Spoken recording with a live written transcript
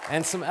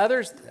And some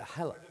others. I just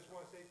want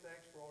to say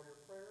thanks for all your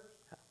prayers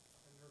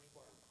and your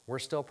support. We're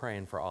still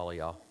praying for all of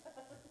y'all.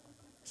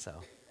 So,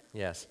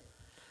 yes.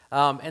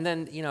 And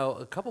then,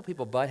 a couple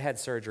people, Bud had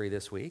surgery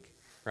this week,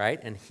 right?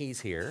 And he's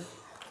here,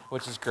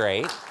 which is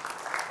great.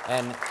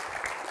 And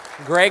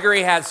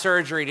Gregory had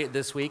surgery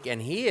this week,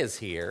 and he is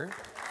here.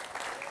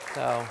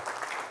 So,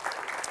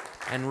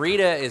 and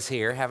Rita is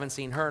here. Haven't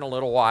seen her in a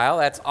little while.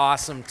 That's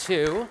awesome,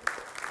 too.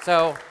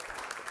 So,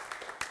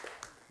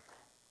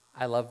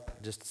 I love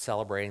just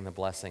celebrating the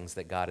blessings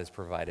that God has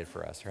provided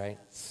for us, right?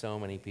 So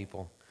many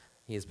people.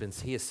 He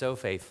is so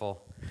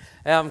faithful.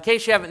 In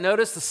case you haven't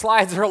noticed, the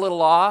slides are a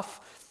little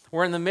off.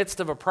 We're in the midst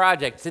of a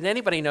project. Did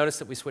anybody notice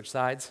that we switched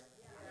sides?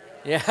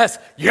 Yes.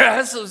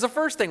 Yes, it was the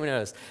first thing we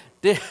noticed.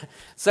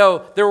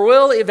 So there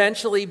will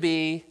eventually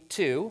be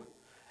two,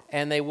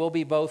 and they will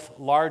be both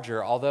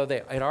larger, although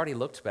it already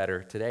looked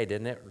better today,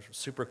 didn't it?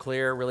 Super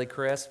clear, really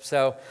crisp.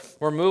 So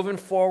we're moving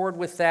forward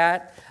with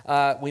that.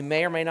 We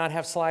may or may not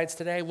have slides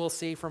today. We'll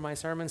see for my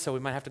sermon, so we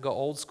might have to go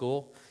old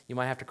school. You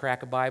might have to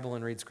crack a Bible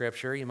and read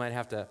Scripture. You might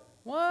have to,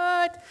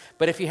 what?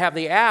 But if you have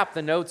the app,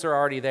 the notes are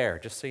already there,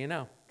 just so you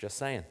know. Just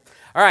saying.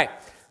 All right,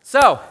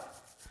 so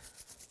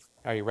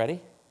are you ready?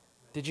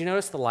 Did you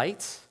notice the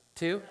lights,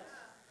 too?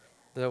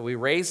 We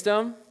raised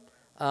them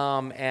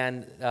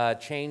and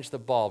changed the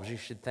bulbs. You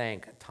should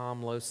thank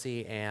Tom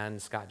Losey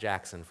and Scott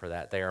Jackson for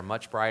that. They are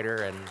much brighter,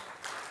 and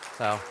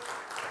so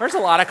there's a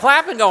lot of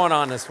clapping going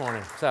on this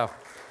morning. So,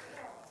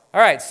 all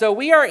right, so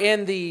we are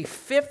in the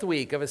 5th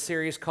week of a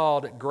series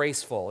called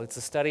Graceful. It's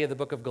a study of the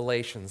book of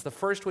Galatians. The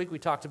first week we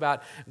talked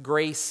about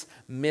grace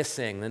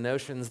missing, the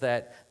notions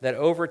that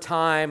over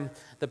time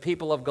the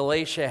people of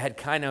Galatia had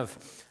kind of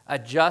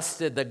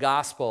adjusted the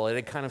gospel. It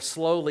had kind of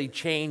slowly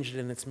changed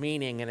in its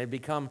meaning and had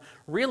become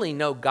really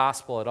no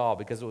gospel at all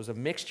because it was a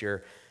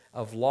mixture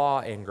of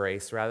law and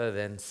grace rather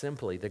than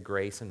simply the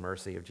grace and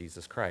mercy of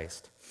Jesus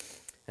Christ.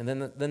 And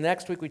then the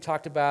next week we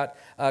talked about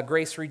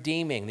grace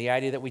redeeming, the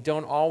idea that we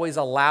don't always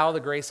allow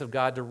the grace of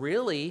God to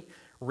really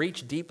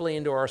reach deeply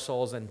into our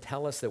souls and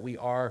tell us that we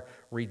are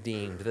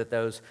redeemed,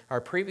 that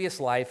our previous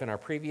life and our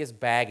previous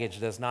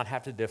baggage does not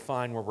have to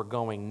define where we're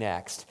going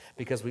next,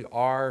 because we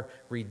are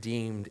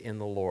redeemed in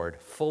the Lord,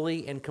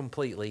 fully and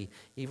completely,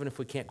 even if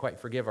we can't quite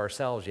forgive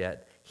ourselves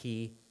yet,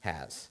 He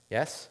has.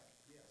 Yes?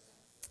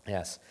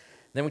 Yes.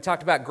 Then we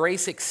talked about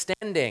grace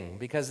extending,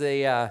 because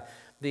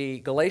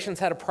the Galatians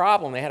had a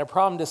problem. They had a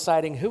problem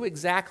deciding who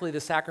exactly the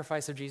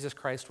sacrifice of Jesus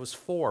Christ was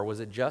for. Was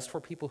it just for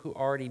people who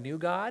already knew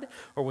God,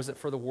 or was it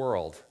for the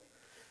world?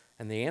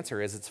 And the answer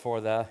is it's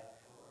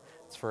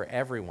for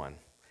everyone.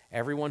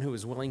 Everyone who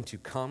is willing to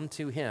come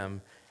to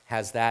Him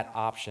has that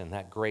option,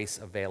 that grace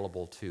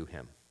available to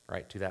him,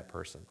 right, to that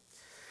person.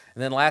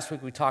 And then last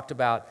week we talked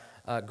about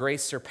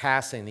grace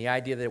surpassing, the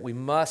idea that we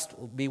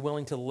must be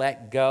willing to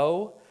let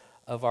go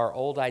of our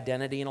old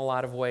identity in a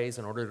lot of ways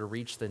in order to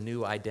reach the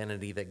new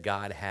identity that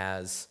God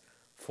has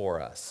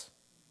for us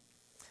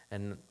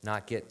and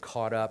not get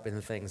caught up in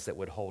the things that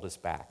would hold us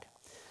back.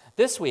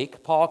 This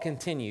week, Paul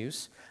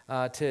continues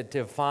to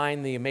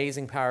define the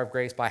amazing power of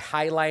grace by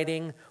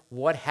highlighting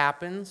what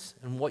happens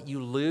and what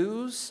you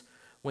lose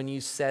when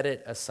you set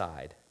it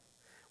aside.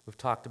 We've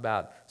talked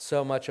about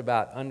so much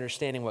about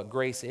understanding what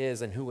grace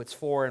is and who it's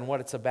for and what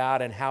it's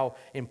about and how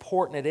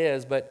important it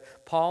is, but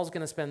Paul's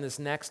going to spend this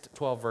next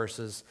 12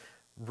 verses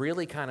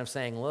really kind of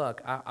saying,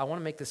 look, I want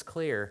to make this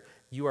clear.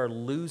 You are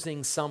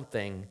losing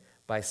something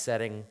by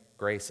setting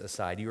grace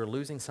aside. You are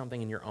losing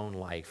something in your own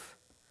life,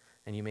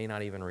 and you may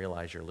not even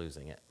realize you're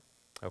losing it.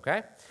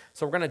 Okay?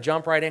 So we're going to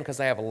jump right in because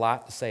I have a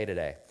lot to say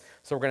today.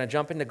 So we're going to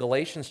jump into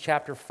Galatians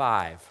chapter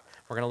 5.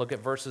 We're going to look at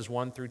verses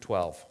 1 through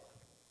 12.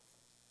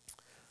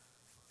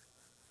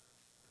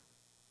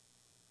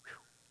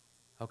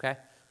 Okay?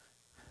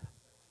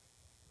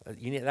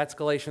 That's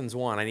Galatians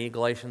 1. I need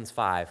Galatians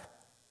 5.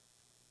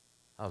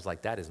 I was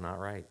like, that is not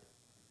right.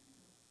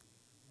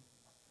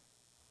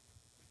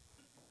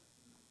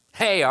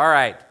 Hey, all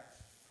right.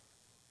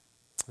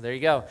 There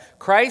you go.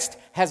 Christ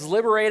has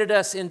liberated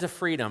us into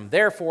freedom.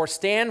 Therefore,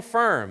 stand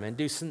firm and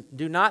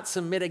do not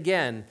submit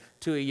again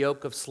to a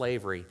yoke of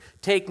slavery.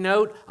 Take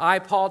note, I,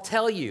 Paul,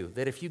 tell you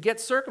that if you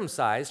get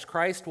circumcised,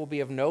 Christ will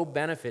be of no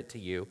benefit to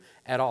you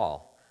at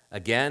all.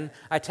 Again,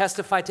 I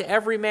testify to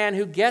every man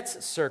who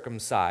gets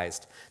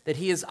circumcised that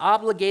he is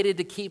obligated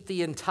to keep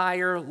the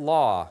entire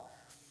law.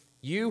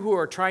 You who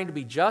are trying to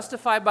be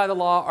justified by the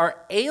law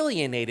are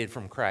alienated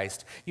from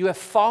Christ. You have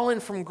fallen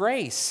from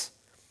grace.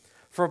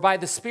 For by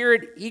the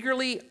Spirit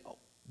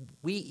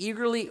we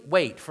eagerly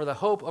wait for the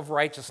hope of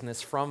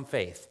righteousness from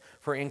faith.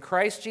 For in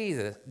Christ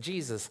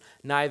Jesus,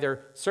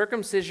 neither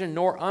circumcision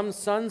nor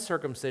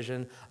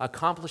uncircumcision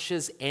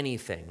accomplishes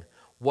anything.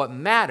 What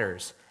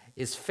matters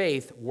is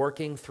faith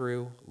working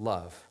through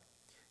love.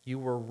 You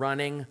were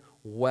running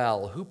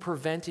well. Who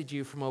prevented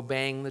you from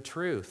obeying the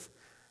truth?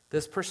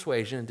 This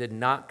persuasion did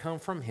not come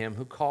from him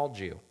who called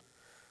you.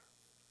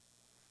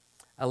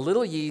 A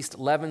little yeast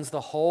leavens the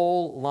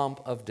whole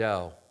lump of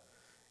dough.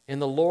 In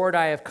the Lord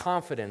I have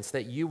confidence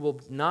that you will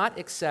not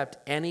accept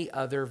any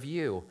other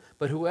view,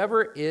 but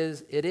whoever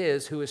it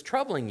is who is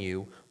troubling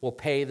you will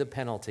pay the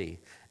penalty.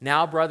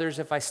 Now, brothers,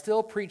 if I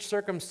still preach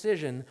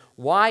circumcision,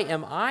 why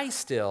am I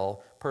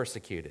still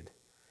persecuted?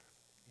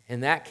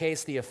 In that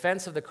case, the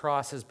offense of the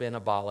cross has been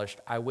abolished.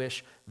 I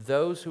wish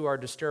those who are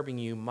disturbing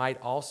you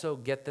might also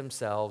get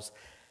themselves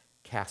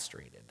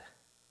castrated.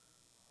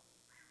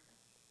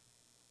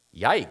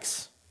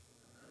 Yikes.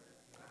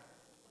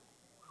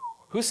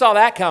 Who saw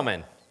that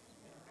coming?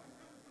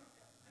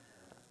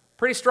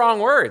 Pretty strong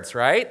words,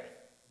 right?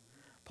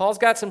 Paul's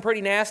got some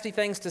pretty nasty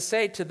things to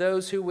say to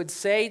those who would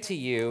say to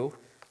you,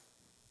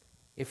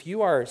 if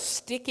you are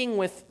sticking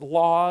with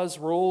laws,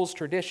 rules,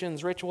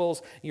 traditions,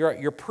 rituals,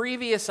 your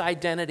previous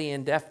identity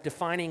and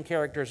defining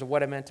characters of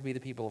what it meant to be the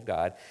people of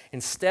God,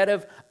 instead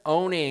of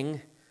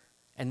owning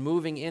and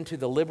moving into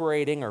the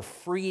liberating or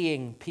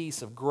freeing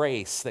piece of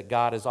grace that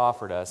God has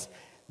offered us,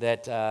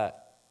 that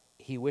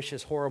he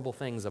wishes horrible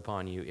things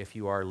upon you if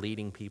you are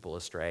leading people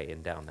astray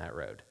and down that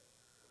road.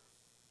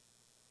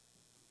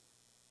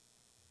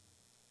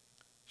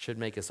 Should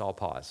make us all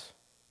pause.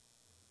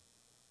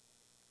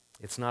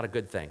 It's not a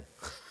good thing.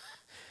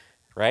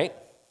 Right?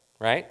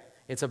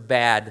 It's a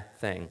bad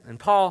thing. And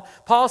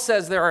Paul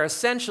says there are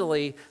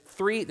essentially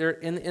three,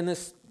 in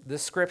this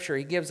scripture,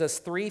 he gives us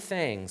three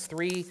things,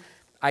 three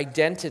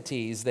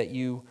identities that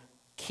you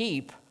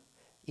keep,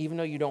 even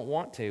though you don't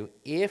want to,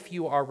 if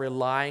you are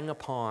relying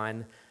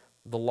upon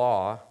the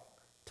law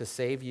to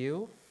save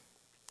you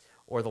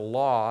or the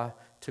law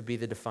to be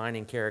the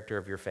defining character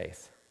of your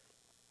faith.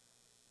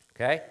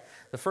 Okay?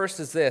 The first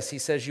is this. He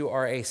says you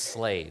are a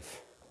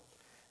slave.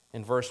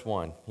 In verse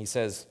 1, he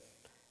says,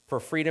 for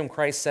freedom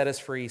Christ set us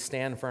free.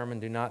 Stand firm and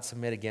do not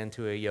submit again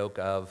to a yoke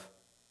of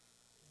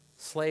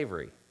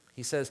slavery.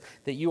 He says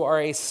that you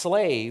are a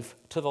slave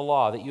to the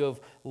law, that you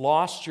have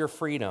lost your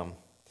freedom.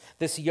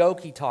 This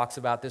yoke he talks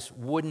about, this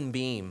wooden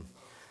beam.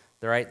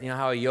 Right? You know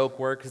how a yoke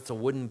works? It's a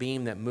wooden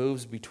beam that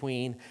moves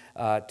between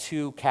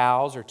two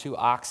cows or two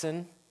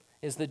oxen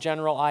is the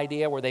general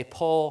idea, where they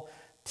pull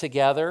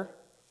together.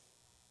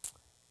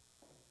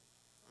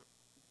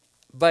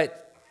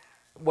 But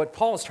what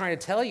Paul is trying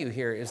to tell you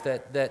here is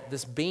that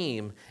this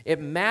beam, it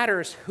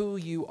matters who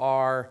you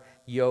are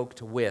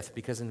yoked with,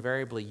 because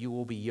invariably you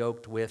will be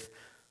yoked with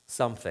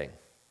something.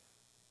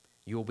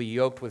 You will be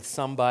yoked with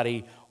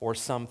somebody or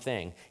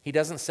something. He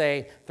doesn't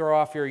say, throw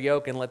off your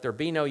yoke and let there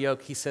be no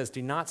yoke. He says,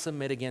 do not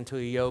submit again to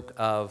a yoke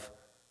of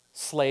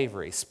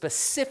slavery,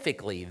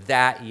 specifically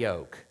that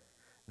yoke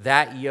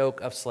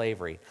of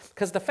slavery.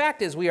 Because the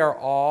fact is, we are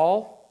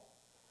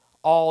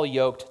all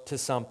yoked to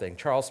something.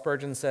 Charles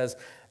Spurgeon says,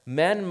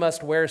 men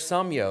must wear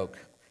some yoke.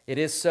 It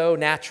is so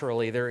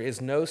naturally. There is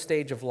no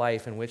stage of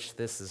life in which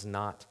this is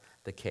not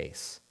the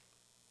case.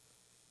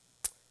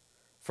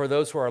 For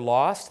those who are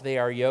lost, they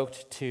are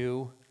yoked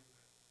to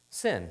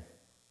sin.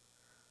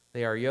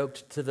 They are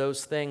yoked to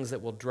those things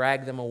that will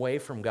drag them away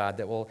from God,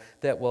 that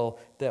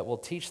will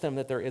teach them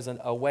that there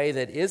isn't a way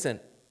that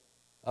isn't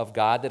of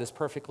God that is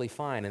perfectly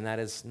fine, and that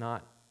is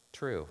not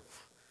true.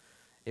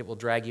 It will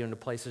drag you into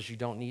places you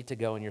don't need to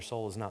go, and your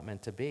soul is not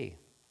meant to be.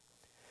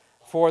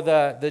 For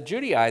the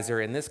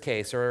Judaizer in this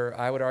case, or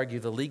I would argue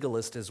the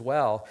legalist as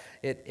well,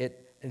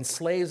 it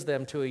enslaves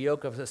them to a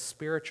yoke of a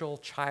spiritual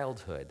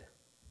childhood.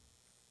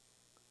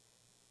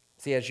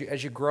 See,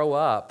 as you grow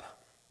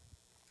up,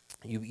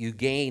 you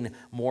gain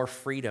more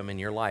freedom in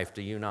your life,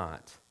 do you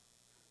not?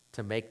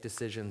 To make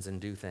decisions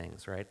and do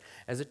things, right?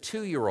 As a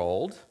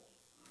two-year-old,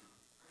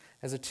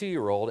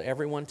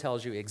 everyone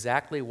tells you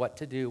exactly what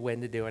to do,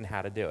 when to do, and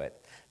how to do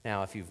it.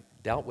 Now, if you've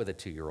dealt with a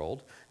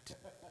two-year-old,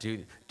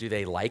 do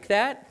they like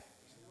that?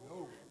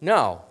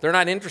 No, they're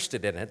not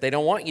interested in it. They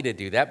don't want you to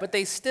do that, but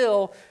they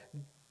still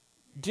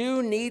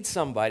do need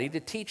somebody to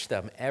teach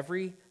them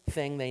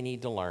everything they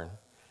need to learn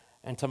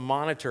and to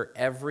monitor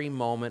every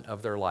moment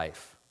of their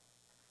life,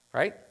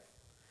 right?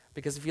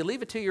 Because if you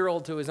leave a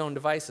 2-year-old to his own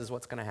devices,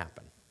 what's going to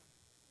happen?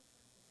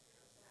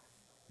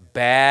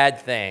 Bad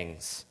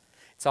things.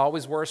 It's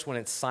always worse when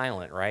it's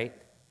silent, right?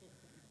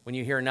 When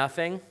you hear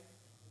nothing,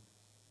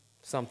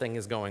 something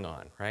is going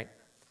on, right?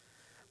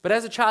 But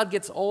as a child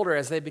gets older,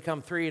 as they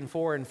become 3 and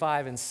 4 and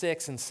 5 and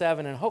 6 and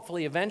 7, and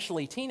hopefully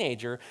eventually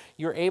teenager,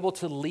 you're able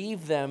to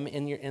leave them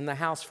in the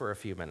house for a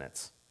few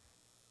minutes.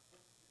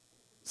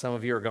 Some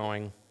of you are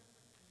going,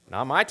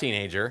 not my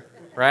teenager,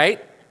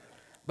 right?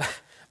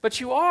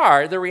 But you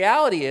are. The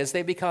reality is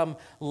they become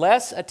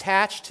less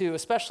attached to,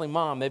 especially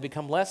mom, they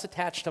become less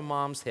attached to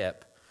mom's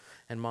hip.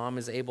 And mom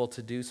is able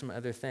to do some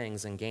other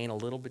things and gain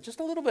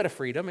just a little bit of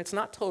freedom. It's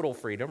not total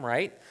freedom,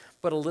 right?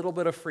 But a little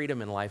bit of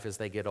freedom in life as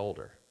they get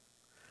older.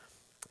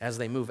 As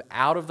they move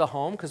out of the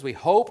home, because we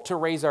hope to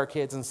raise our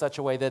kids in such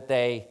a way that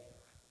they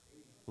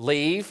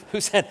leave. Who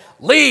said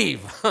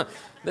leave?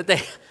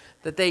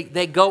 that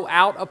they go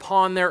out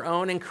upon their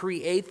own and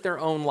create their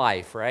own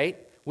life, right?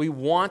 We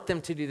want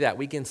them to do that.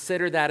 We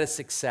consider that a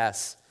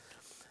success.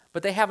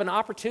 But they have an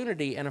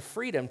opportunity and a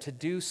freedom to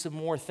do some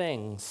more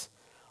things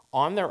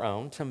on their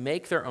own, to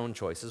make their own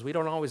choices. We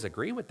don't always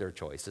agree with their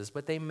choices,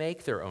 but they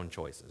make their own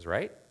choices,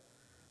 right?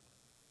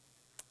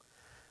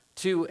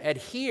 to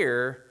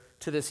adhere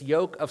to this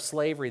yoke of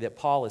slavery that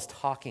Paul is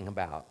talking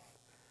about,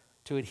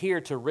 to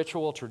adhere to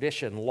ritual,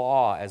 tradition,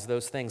 law as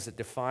those things that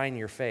define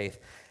your faith,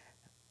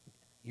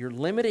 you're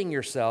limiting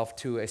yourself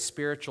to a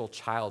spiritual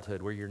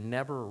childhood where you're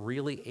never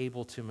really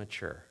able to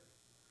mature.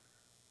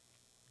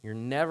 You're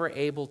never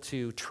able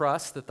to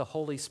trust that the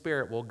Holy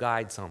Spirit will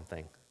guide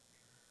something.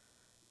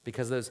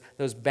 Because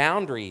those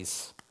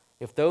boundaries,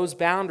 if those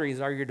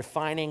boundaries are your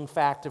defining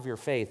fact of your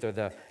faith or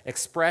the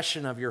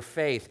expression of your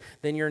faith,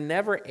 then you're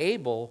never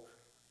able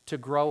to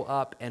grow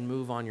up and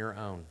move on your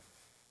own.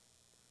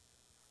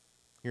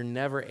 You're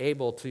never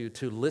able to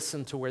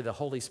listen to where the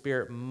Holy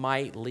Spirit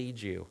might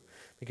lead you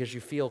because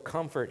you feel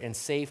comfort and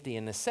safety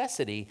and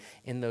necessity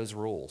in those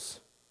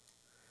rules.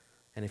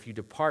 And if you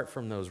depart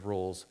from those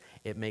rules,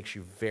 it makes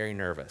you very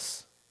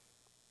nervous.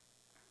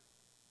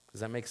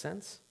 Does that make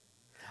sense?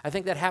 I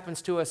think that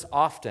happens to us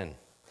often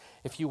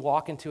if you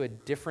walk into a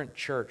different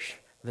church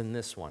than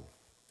this one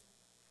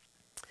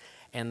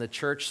and the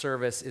church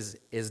service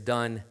is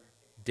done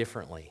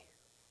differently,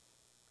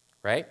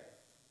 right?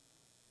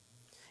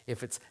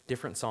 If it's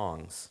different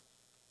songs,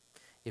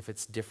 if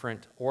it's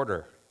different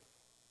order,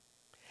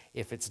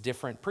 if it's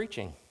different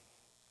preaching,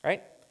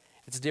 right?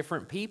 If it's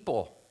different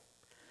people.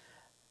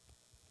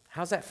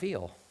 How's that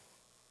feel?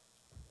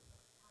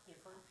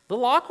 A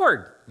little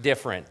awkward.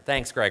 Different.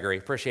 Thanks, Gregory.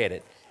 Appreciate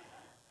it.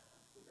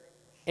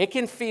 It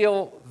can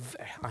feel...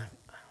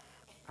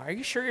 Are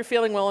you sure you're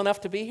feeling well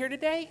enough to be here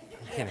today?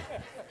 I'm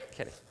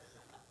kidding.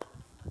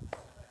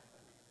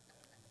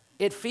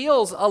 It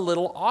feels a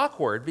little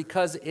awkward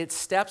because it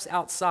steps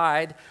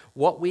outside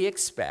what we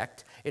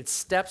expect. It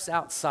steps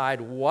outside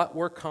what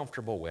we're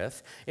comfortable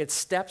with. It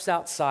steps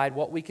outside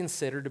what we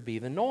consider to be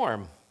the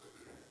norm.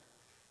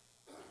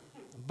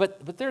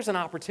 But there's an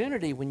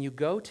opportunity when you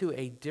go to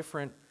a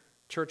different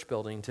church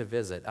building to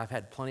visit. I've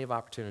had plenty of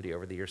opportunity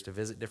over the years to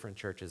visit different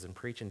churches and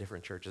preach in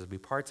different churches, be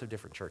parts of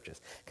different churches.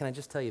 Can I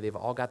just tell you, they've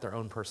all got their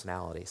own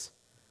personalities.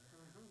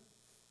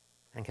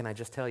 And can I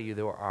just tell you,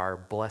 there are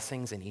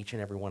blessings in each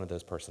and every one of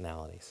those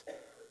personalities.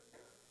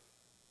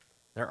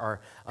 There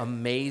are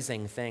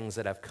amazing things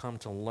that I've come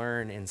to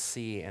learn and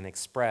see and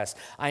express.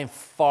 I am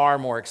far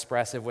more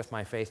expressive with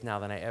my faith now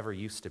than I ever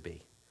used to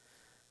be.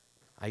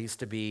 I used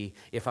to be,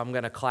 if I'm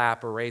going to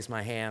clap or raise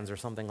my hands or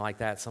something like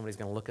that, somebody's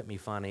going to look at me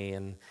funny,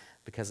 and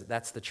because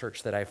that's the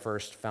church that I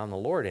first found the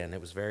Lord in. It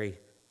was very,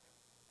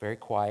 very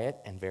quiet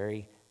and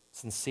very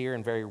sincere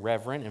and very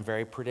reverent and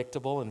very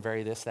predictable and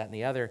very this, that, and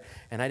the other.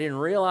 And I didn't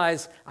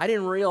realize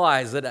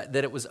that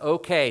it was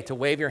okay to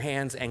wave your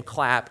hands and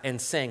clap and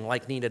sing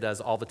like Nina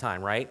does all the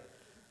time, right?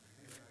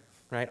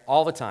 Right?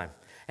 All the time.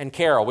 And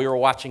Carol, we were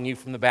watching you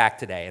from the back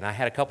today, and I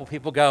had a couple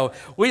people go,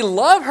 "We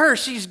love her.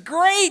 She's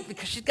great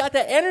because she's got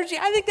that energy."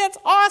 I think that's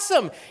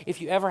awesome. If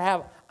you ever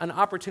have an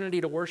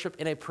opportunity to worship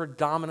in a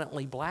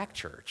predominantly black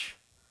church,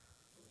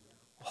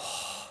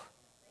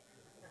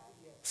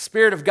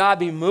 Spirit of God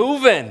be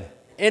moving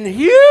in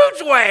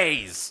huge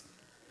ways.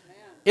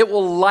 It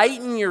will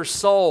lighten your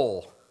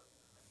soul.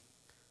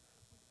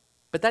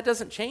 But that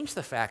doesn't change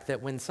the fact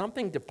that when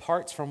something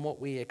departs from what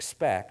we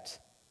expect,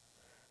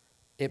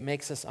 it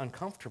makes us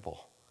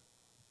uncomfortable.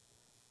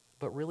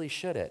 But really,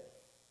 should it?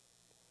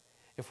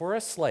 If we're a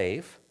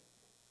slave,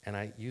 and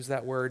I use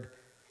that word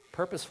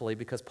purposefully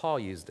because Paul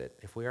used it,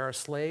 if we are a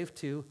slave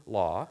to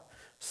law,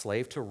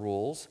 slave to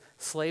rules,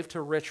 slave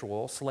to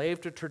ritual,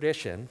 slave to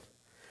tradition,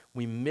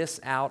 we miss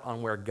out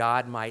on where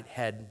God might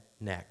head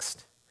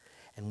next.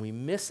 And we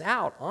miss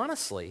out,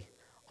 honestly,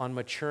 on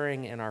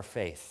maturing in our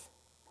faith.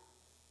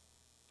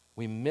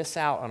 We miss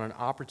out on an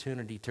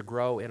opportunity to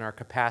grow in our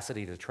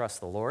capacity to trust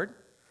the Lord,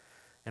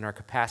 and our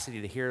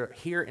capacity to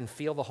hear and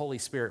feel the Holy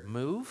Spirit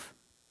move,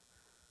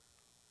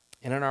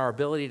 and in our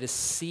ability to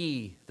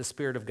see the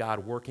Spirit of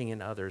God working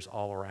in others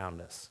all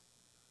around us.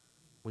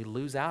 We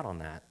lose out on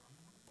that.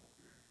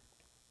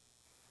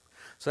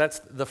 So that's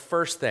the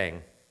first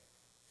thing.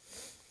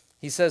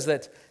 He says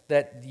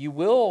that you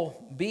will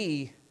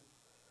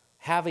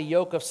have a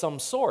yoke of some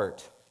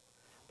sort,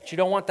 but you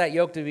don't want that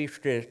yoke to be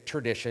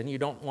tradition. You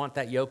don't want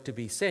that yoke to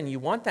be sin. You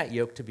want that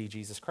yoke to be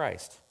Jesus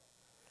Christ.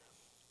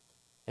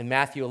 In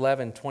Matthew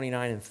 11,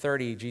 29 and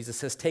 30, Jesus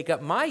says, "Take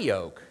up my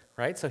yoke,"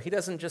 right? So he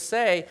doesn't just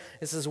say,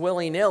 this is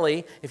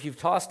willy-nilly. If you've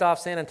tossed off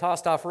sin and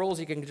tossed off rules,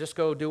 you can just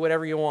go do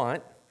whatever you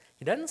want.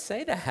 He doesn't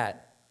say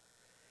that.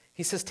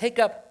 He says, "Take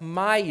up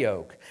my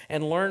yoke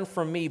and learn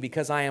from me,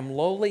 because I am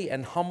lowly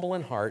and humble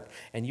in heart,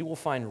 and you will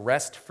find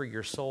rest for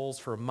your souls,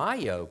 for my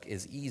yoke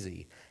is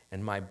easy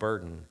and my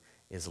burden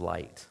is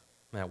light."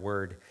 That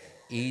word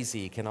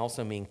easy can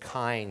also mean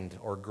kind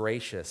or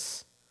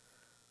gracious.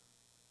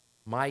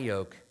 My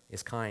yoke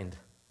is kind.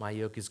 My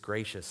yoke is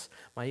gracious.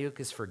 My yoke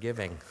is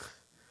forgiving.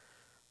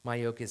 My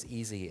yoke is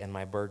easy and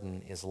my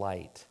burden is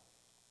light.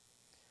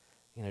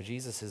 You know,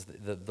 Jesus is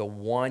the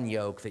one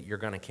yoke that you're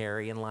going to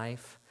carry in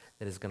life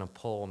that is going to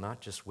pull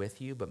not just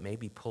with you, but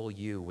maybe pull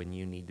you when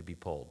you need to be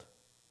pulled.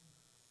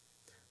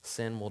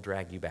 Sin will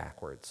drag you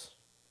backwards.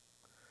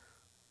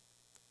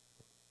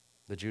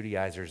 The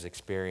Judaizers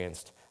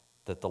experienced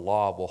that the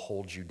law will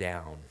hold you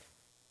down.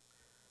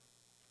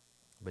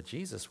 But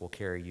Jesus will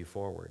carry you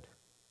forward,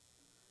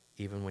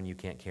 even when you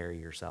can't carry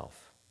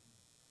yourself.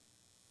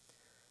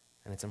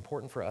 And it's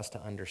important for us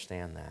to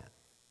understand that.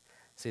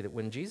 See, that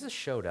when Jesus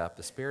showed up,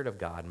 the Spirit of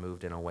God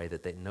moved in a way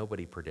that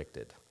nobody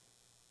predicted.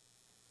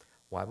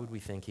 Why would we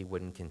think he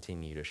wouldn't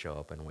continue to show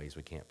up in ways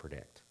we can't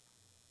predict?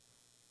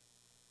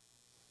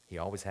 He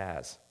always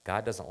has.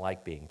 God doesn't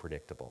like being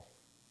predictable.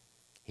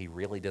 He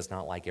really does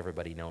not like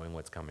everybody knowing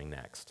what's coming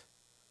next.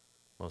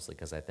 Mostly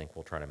because I think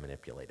we'll try to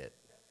manipulate it.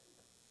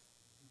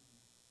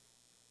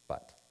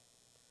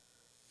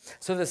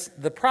 So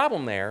the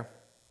problem there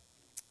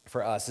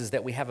for us is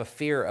that we have a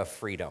fear of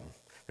freedom.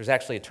 There's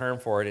actually a term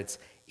for it. It's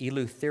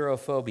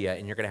eleutherophobia,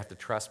 and you're going to have to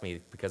trust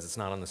me because it's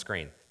not on the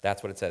screen.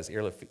 That's what it says,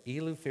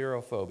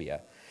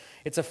 eleutherophobia.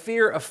 It's a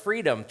fear of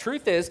freedom.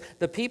 Truth is,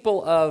 the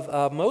people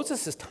of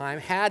Moses' time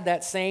had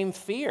that same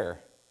fear,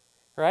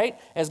 right?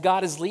 As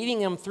God is leading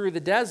them through the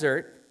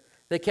desert,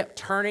 they kept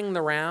turning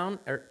around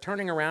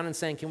and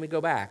saying, can we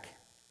go back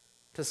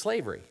to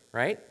slavery,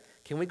 right?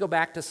 Can we go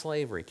back to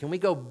slavery? Can we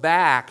go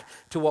back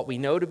to what we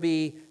know to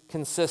be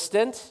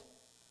consistent,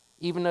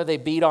 even though they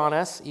beat on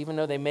us, even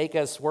though they make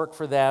us work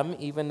for them,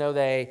 even though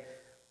they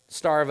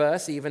starve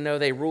us, even though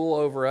they rule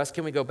over us?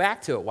 Can we go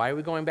back to it? Why are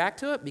we going back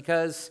to it?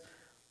 Because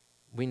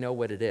we know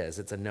what it is.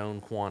 It's a known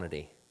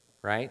quantity,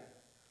 right?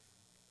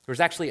 There's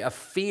actually a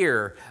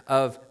fear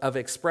of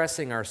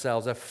expressing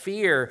ourselves, a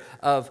fear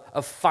of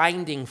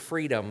finding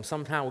freedom.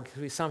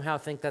 We somehow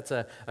think that's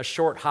a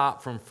short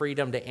hop from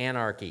freedom to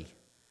anarchy,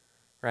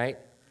 right?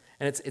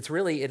 And it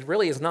really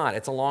is not.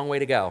 It's a long way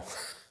to go.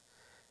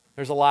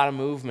 There's a lot of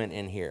movement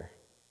in here.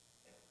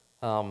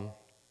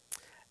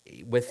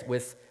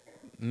 With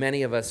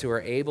many of us who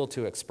are able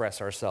to express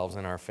ourselves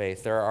in our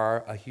faith, there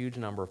are a huge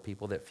number of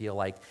people that feel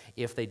like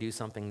if they do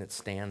something that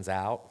stands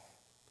out,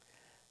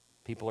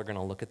 people are going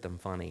to look at them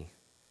funny.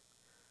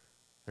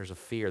 There's a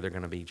fear they're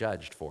going to be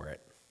judged for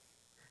it.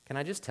 Can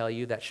I just tell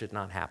you that should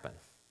not happen?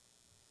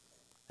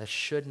 That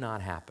should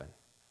not happen.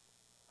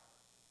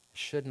 It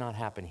should not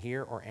happen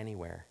here or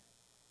anywhere.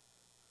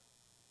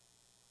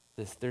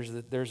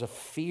 There's a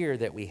fear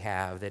that we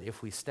have that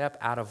if we step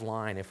out of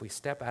line, if we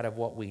step out of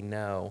what we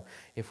know,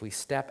 if we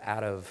step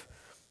out of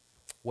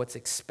what's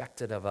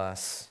expected of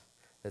us,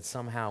 that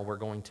somehow we're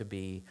going to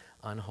be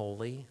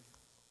unholy,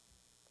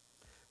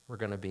 we're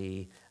going to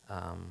be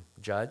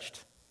judged.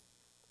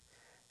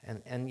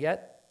 And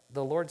yet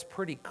the Lord's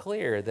pretty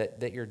clear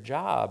that your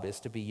job is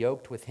to be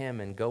yoked with him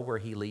and go where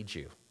he leads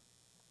you.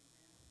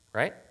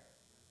 Right?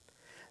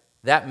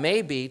 That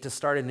may be to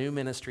start a new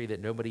ministry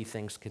that nobody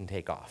thinks can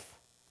take off.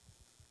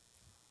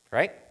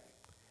 Right?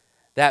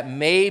 That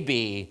may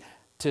be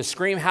to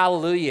scream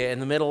hallelujah in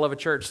the middle of a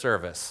church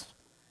service,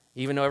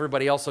 even though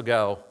everybody else will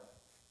go.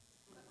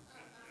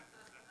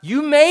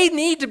 You may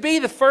need to be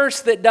the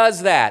first that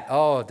does that.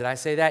 Oh, did I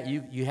say that?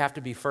 You have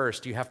to be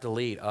first. You have to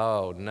lead.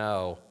 Oh,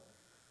 no.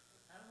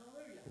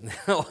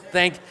 No,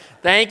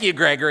 thank you,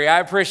 Gregory. I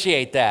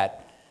appreciate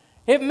that.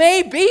 It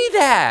may be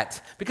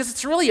that, because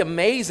it's really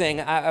amazing.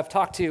 I've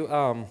talked to,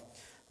 I'm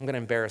going to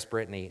embarrass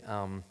Brittany.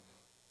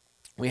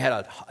 We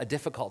had a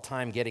difficult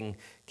time getting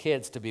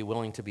kids to be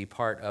willing to be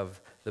part of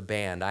the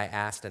band. I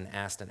asked and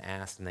asked and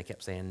asked, and they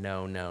kept saying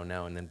no, no,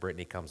 no, and then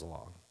Brittany comes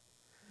along.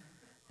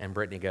 And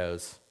Brittany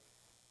goes,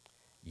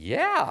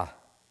 yeah,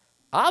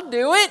 I'll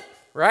do it,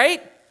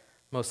 right?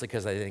 Mostly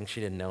because I think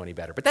she didn't know any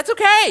better, but that's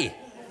okay.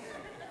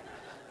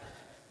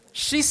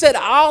 She said,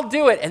 I'll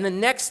do it. And the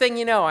next thing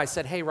you know, I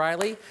said, hey,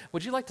 Riley,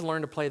 would you like to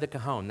learn to play the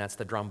cajon? That's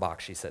the drum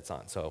box she sits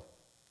on. So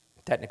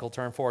technical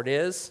term for it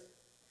is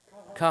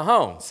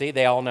cajon. See,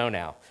 they all know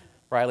now.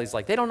 Riley's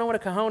like, they don't know what a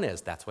cajon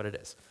is. That's what it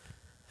is.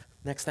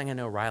 Next thing I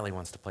know, Riley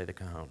wants to play the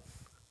cajon.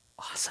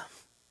 Awesome.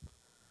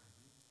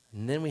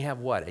 And then we have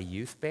what? A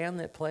youth band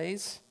that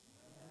plays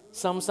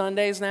some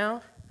Sundays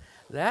now?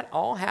 That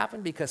all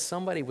happened because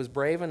somebody was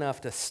brave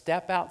enough to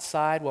step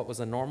outside what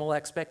was a normal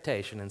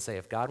expectation and say,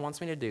 if God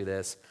wants me to do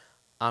this,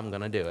 I'm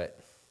going to do it.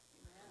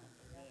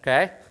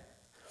 Okay?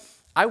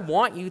 I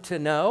want you to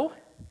know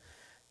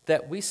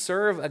that we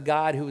serve a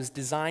God who is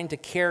designed to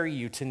carry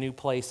you to new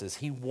places.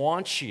 He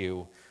wants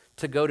you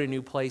to go to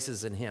new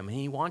places in him.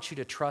 He wants you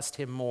to trust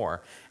him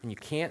more. And you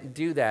can't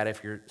do that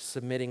if you're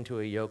submitting to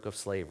a yoke of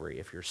slavery,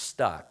 if you're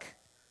stuck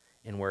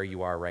in where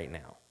you are right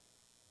now.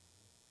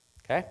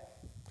 Okay?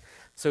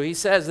 So he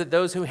says that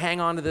those who hang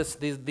on to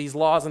these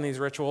laws and these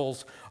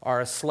rituals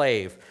are a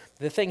slave.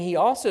 The thing he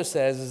also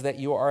says is that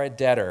you are a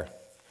debtor.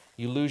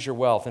 You lose your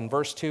wealth. In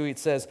verse 2, it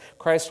says,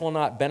 Christ will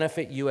not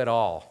benefit you at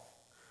all.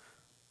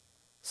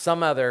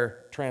 Some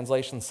other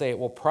translations say it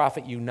will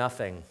profit you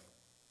nothing.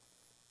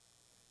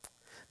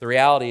 The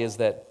reality is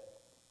that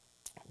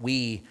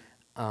we,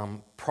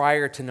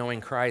 prior to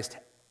knowing Christ,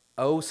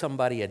 owe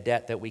somebody a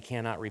debt that we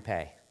cannot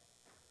repay.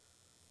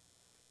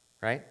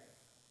 Right?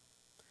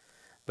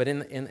 But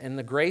in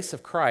the grace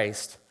of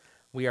Christ,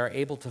 we are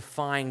able to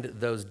find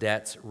those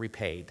debts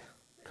repaid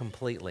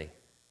completely,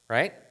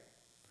 right?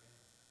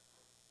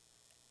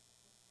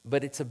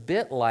 But it's a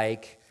bit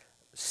like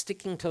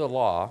sticking to the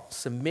law,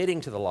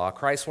 submitting to the law.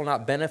 Christ will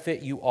not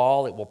benefit you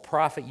all. It will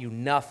profit you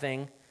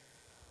nothing.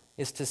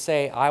 is to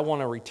say, I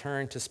want to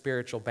return to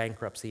spiritual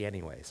bankruptcy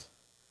anyways.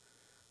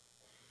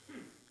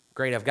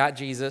 Great, I've got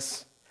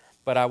Jesus,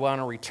 but I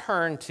want to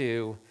return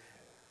to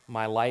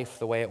my life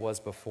the way it was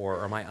before,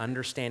 or my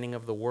understanding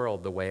of the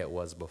world the way it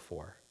was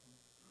before.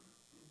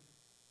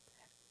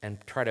 And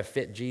try to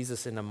fit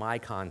Jesus into my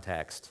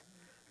context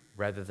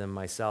rather than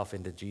myself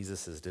into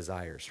Jesus'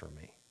 desires for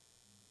me.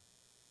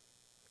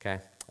 Okay?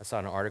 I saw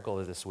an article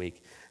this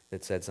week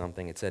that said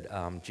something. It said,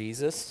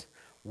 Jesus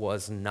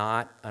was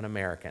not an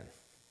American.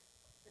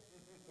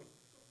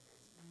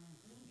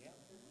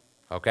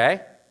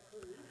 Okay?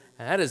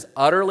 And that is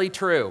utterly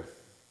true.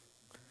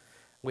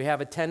 We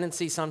have a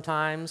tendency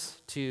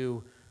sometimes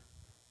to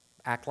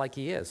act like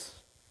he is,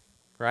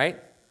 right?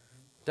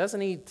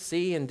 Doesn't he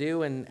see and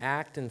do and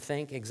act and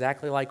think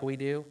exactly like we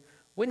do?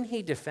 Wouldn't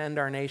he defend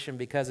our nation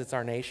because it's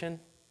our nation?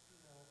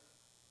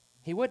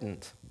 He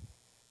wouldn't.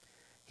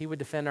 He would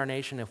defend our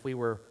nation if we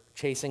were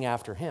chasing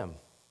after him,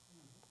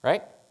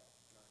 right?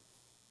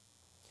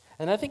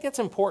 And I think it's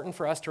important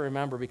for us to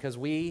remember because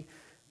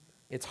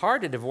it's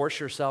hard to divorce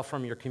yourself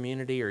from your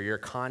community or your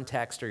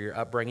context or your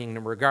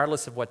upbringing,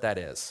 regardless of what that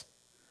is.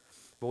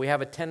 But we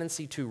have a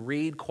tendency to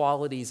read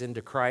qualities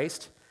into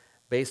Christ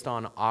based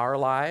on our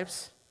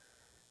lives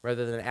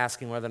rather than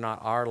asking whether or not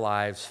our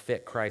lives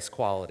fit Christ's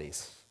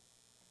qualities.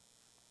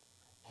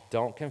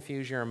 Don't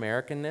confuse your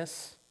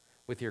Americanness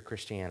with your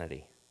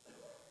Christianity.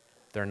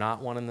 They're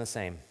not one and the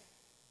same.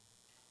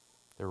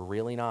 They're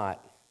really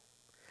not.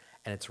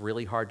 And it's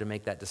really hard to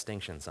make that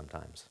distinction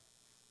sometimes.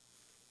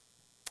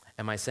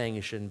 Am I saying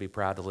you shouldn't be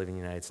proud to live in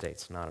the United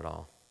States? Not at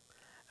all.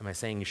 Am I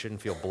saying you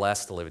shouldn't feel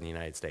blessed to live in the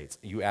United States?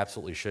 You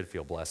absolutely should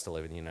feel blessed to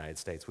live in the United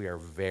States. We are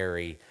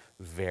very,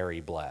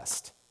 very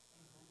blessed.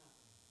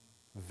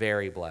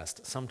 Very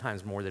blessed.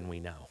 Sometimes more than we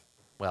know.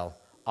 Well,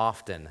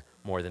 often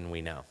more than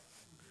we know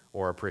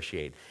or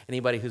appreciate.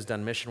 Anybody who's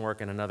done mission work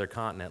in another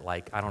continent,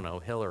 like, I don't know,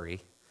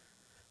 Hillary,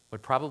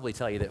 would probably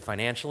tell you that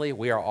financially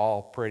we are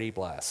all pretty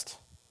blessed,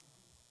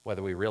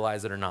 whether we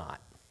realize it or not.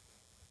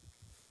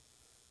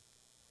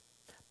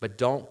 But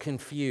don't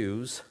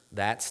confuse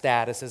that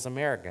status as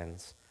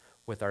Americans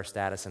with our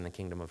status in the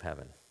kingdom of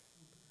heaven.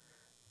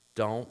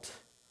 Don't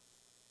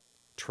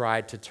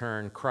try to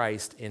turn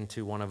Christ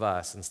into one of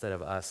us instead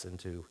of us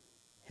into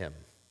him.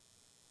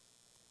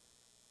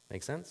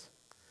 Make sense?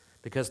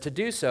 Because to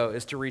do so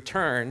is to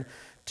return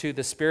to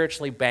the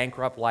spiritually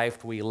bankrupt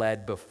life we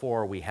led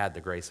before we had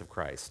the grace of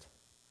Christ.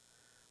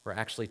 We're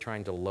actually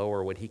trying to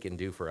lower what he can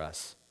do for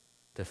us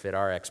to fit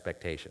our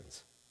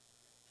expectations.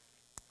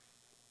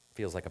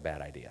 Feels like a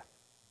bad idea.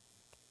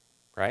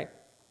 Right?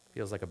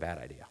 Feels like a bad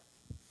idea.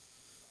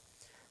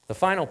 The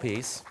final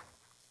piece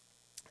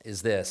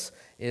is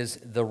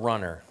the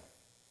runner.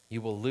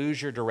 You will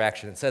lose your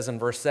direction. It says in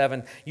verse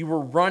 7, you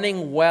were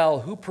running well.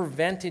 Who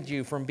prevented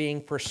you from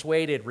being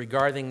persuaded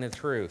regarding the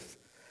truth?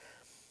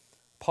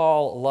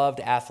 Paul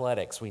loved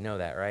athletics. We know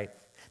that, right?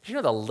 Do you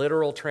know the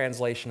literal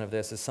translation of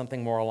this is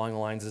something more along the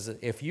lines is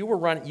if you were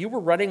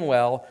running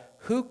well,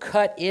 who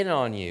cut in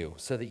on you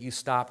so that you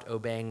stopped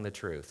obeying the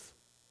truth?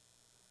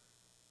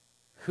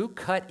 Who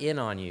cut in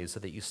on you so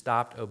that you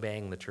stopped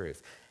obeying the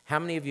truth? How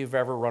many of you have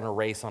ever run a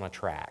race on a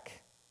track?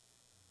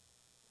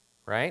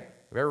 Right?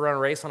 Have you ever run a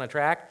race on a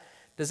track?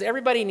 Does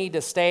everybody need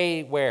to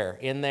stay where?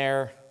 In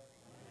there?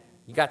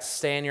 You got to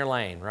stay in your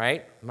lane,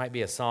 right? It might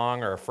be a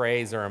song or a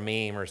phrase or a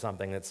meme or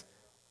something that's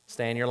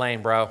stay in your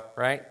lane, bro,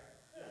 right?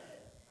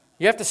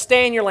 You have to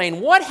stay in your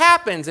lane. What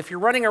happens if you're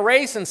running a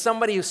race and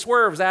somebody who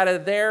swerves out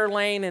of their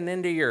lane and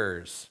into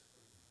yours?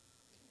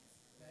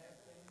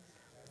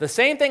 The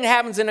same thing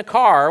happens in a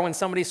car when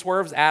somebody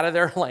swerves out of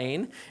their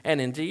lane and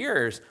into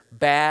yours.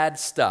 Bad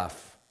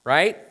stuff,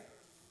 right?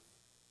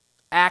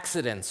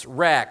 Accidents,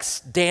 wrecks,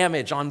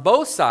 damage on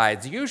both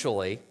sides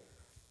usually.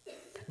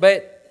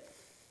 But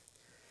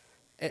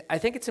I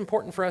think it's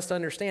important for us to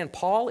understand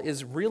Paul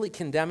is really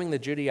condemning the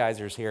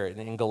Judaizers here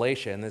in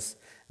Galatia in this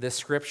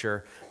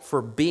scripture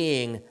for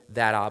being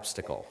that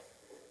obstacle.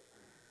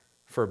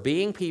 For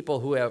being people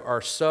who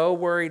are so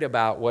worried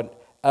about what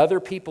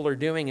other people are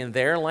doing in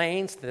their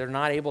lanes, they're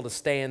not able to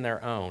stay in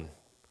their own,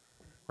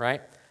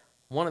 right?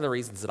 One of the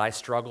reasons that I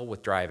struggle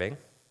with driving,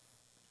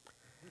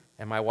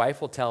 and my wife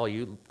will tell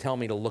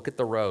me to look at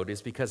the road,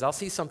 is because I'll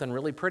see something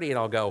really pretty and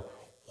I'll go,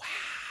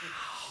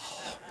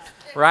 wow,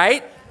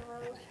 right?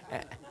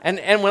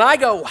 And when I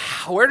go, wow,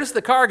 where does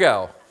the car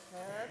go?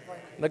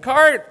 The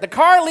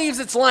car leaves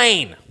its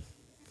lane.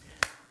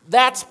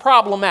 That's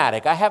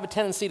problematic. I have a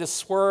tendency to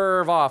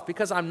swerve off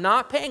because I'm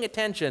not paying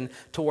attention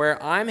to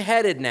where I'm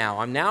headed now.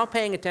 I'm now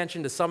paying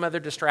attention to some other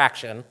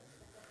distraction,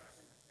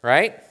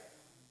 right?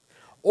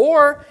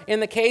 Or in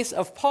the case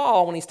of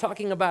Paul, when he's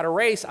talking about a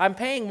race, I'm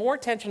paying more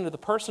attention to the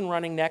person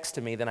running next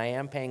to me than I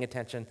am paying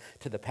attention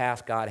to the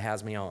path God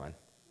has me on.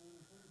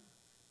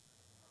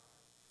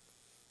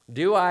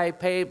 Do I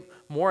pay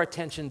more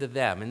attention to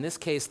them? In this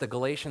case, the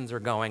Galatians are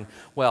going,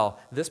 well,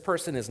 this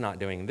person is not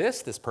doing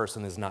this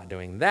person is not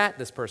doing that,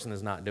 this person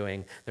is not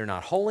doing, they're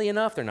not holy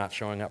enough, they're not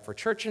showing up for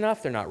church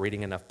enough, they're not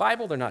reading enough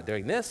Bible, they're not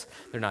doing this,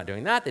 they're not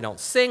doing that, they don't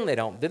sing, they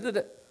don't...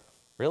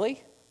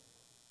 Really?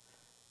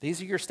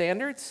 These are your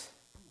standards?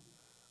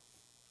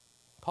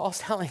 Paul's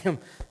telling him,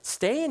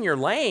 stay in your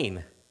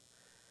lane.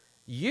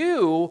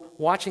 You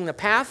watching the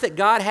path that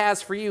God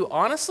has for you,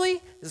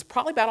 honestly, is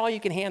probably about all you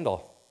can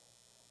handle.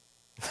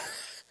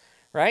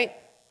 Right?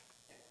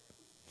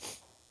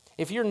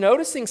 If you're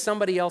noticing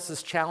somebody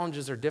else's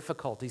challenges or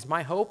difficulties,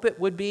 my hope it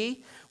would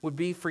be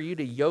for you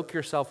to yoke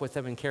yourself with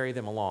them and carry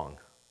them along.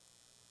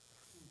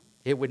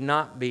 It would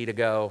not be to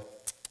go,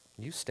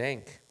 you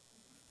stink.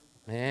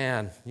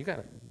 Man, you're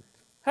going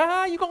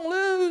to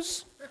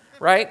lose.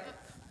 Right?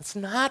 That's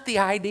not the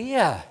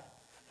idea.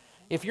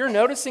 If you're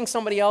noticing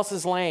somebody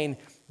else's lane,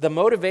 the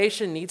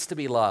motivation needs to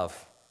be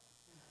love.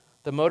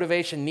 The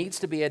motivation needs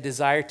to be a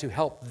desire to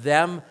help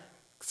them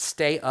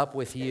stay up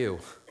with you.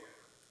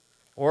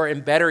 Or,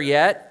 and better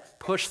yet,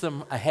 push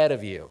them ahead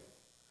of you.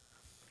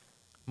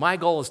 My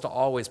goal is to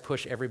always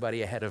push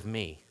everybody ahead of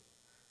me.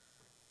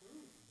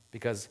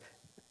 Because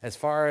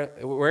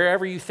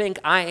wherever you think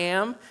I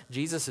am,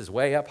 Jesus is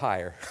way up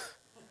higher.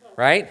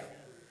 Right?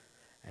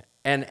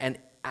 And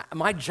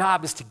my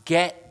job is to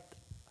get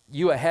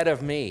you ahead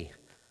of me.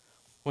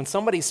 When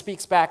somebody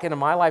speaks back into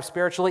my life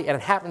spiritually, and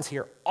it happens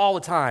here all the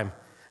time,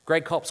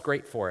 Greg Culp's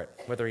great for it,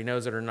 whether he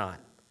knows it or not.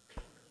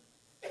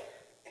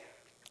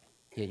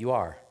 Yeah, you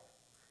are.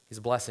 He's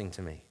a blessing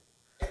to me.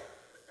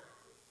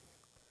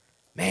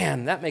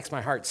 Man, that makes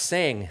my heart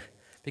sing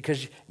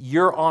because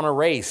you're on a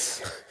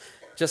race,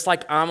 just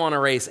like I'm on a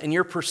race, and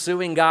you're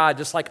pursuing God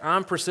just like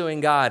I'm pursuing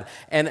God.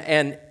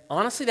 And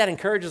honestly, that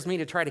encourages me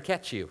to try to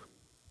catch you.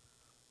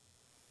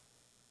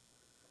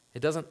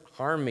 It doesn't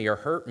harm me or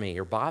hurt me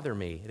or bother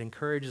me. It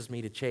encourages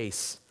me to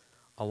chase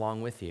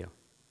along with you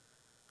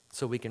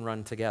so we can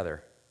run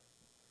together.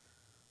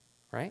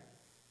 Right?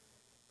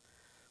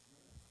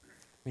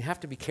 We have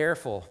to be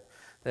careful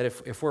that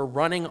if we're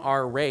running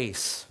our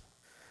race,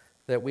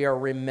 that we are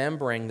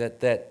remembering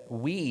that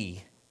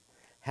we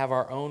have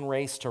our own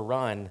race to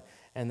run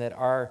and that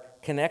our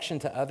connection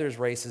to others'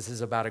 races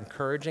is about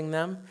encouraging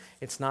them.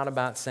 It's not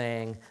about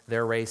saying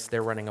their race,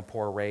 they're running a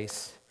poor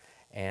race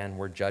and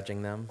we're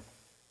judging them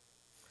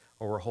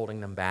or we're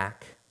holding them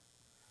back.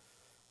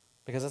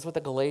 Because that's what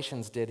the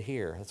Galatians did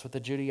here. That's what the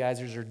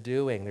Judaizers are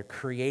doing. They're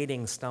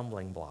creating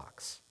stumbling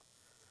blocks.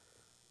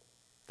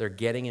 They're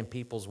getting in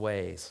people's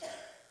ways.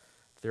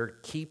 They're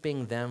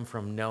keeping them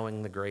from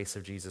knowing the grace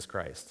of Jesus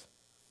Christ.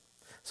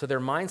 So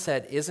their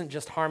mindset isn't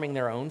just harming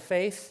their own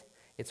faith,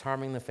 it's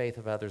harming the faith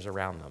of others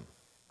around them.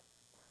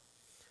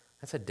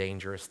 That's a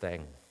dangerous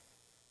thing.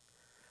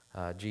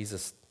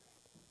 Jesus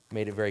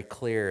made it very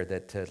clear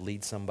that to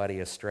lead somebody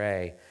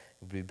astray,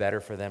 it would be better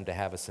for them to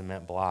have a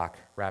cement block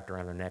wrapped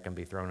around their neck and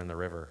be thrown in the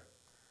river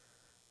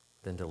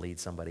than to lead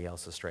somebody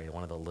else astray,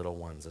 one of the little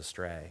ones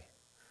astray.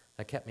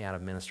 That kept me out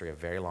of ministry a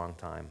very long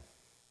time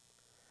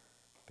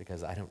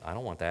because I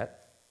don't want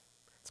that.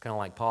 It's kind of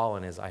like Paul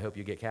and his, I hope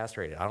you get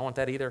castrated. I don't want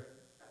that either.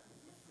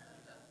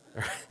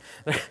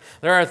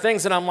 There are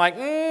things that I'm like,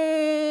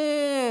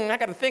 I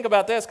got to think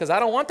about this because I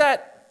don't want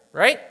that,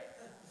 right?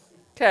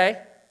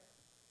 Okay.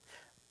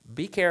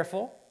 Be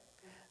careful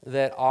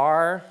that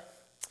our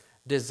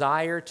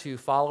desire to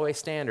follow a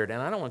standard,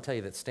 and I don't want to tell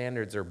you that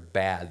standards are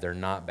bad. They're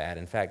not bad.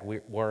 In fact,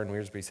 Warren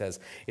Wiersbe says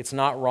it's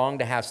not wrong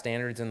to have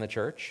standards in the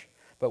church,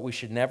 but we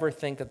should never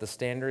think that the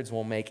standards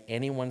will make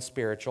anyone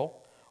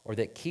spiritual or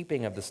that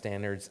keeping of the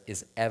standards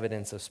is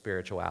evidence of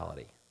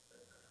spirituality.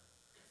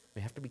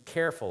 We have to be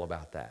careful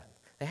about that.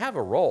 They have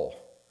a role,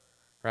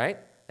 right?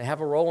 They have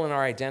a role in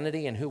our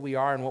identity and who we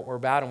are and what we're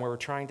about and where we're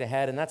trying to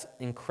head, and that's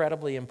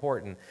incredibly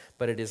important,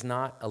 but it is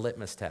not a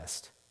litmus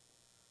test.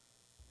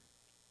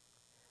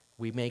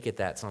 We make it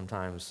that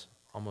sometimes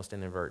almost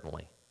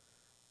inadvertently.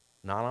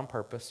 Not on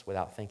purpose,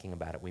 without thinking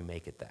about it, we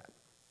make it that.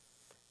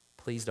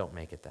 Please don't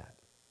make it that.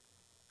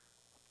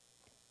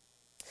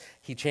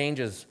 He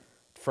changes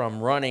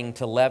from running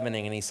to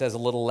leavening, and he says a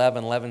little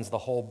leaven leavens the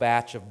whole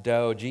batch of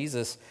dough.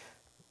 Jesus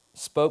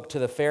spoke to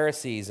the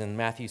Pharisees in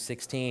Matthew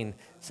 16,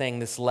 saying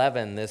this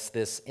leaven,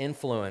 this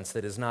influence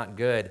that is not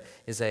good,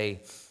 is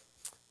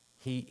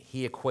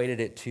he equated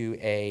it to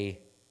a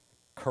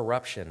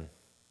corruption.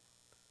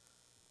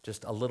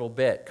 Just a little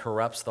bit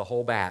corrupts the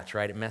whole batch,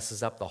 right? It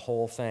messes up the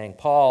whole thing.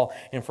 Paul,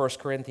 in 1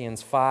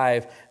 Corinthians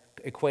 5,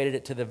 equated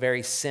it to the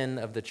very sin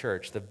of the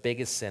church, the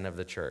biggest sin of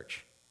the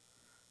church,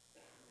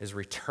 is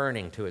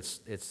returning to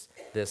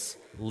this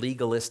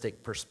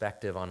legalistic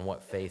perspective on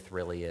what faith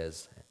really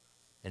is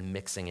and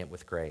mixing it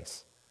with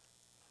grace.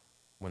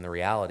 When the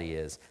reality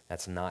is,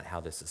 that's not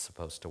how this is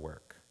supposed to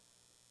work.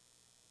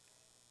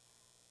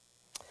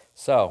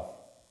 So,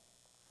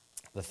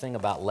 the thing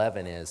about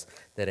leaven is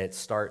that it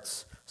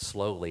starts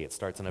slowly. It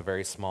starts in a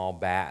very small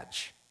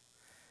batch,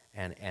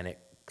 and it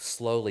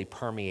slowly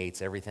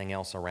permeates everything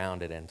else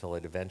around it until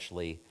it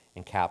eventually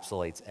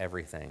encapsulates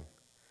everything.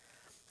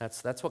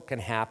 That's what can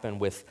happen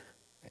with,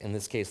 in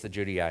this case, the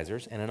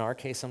Judaizers, and in our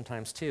case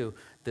sometimes too,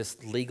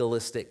 this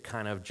legalistic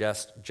kind of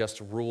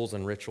just rules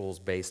and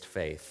rituals-based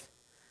faith.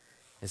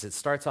 Is it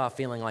starts off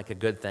feeling like a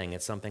good thing.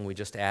 It's something we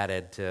just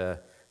added to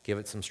give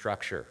it some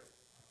structure.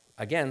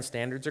 Again,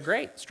 standards are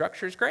great.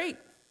 Structure is great.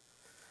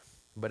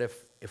 But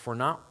if we're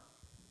not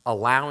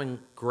allowing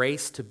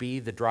grace to be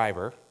the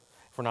driver,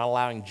 if we're not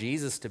allowing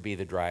Jesus to be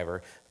the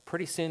driver,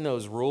 pretty soon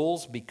those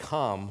rules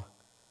become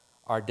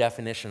our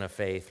definition of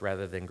faith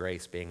rather than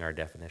grace being our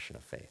definition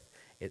of faith.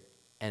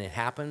 And it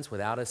happens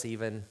without us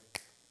even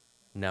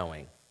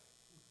knowing.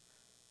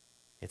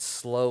 It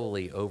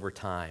slowly, over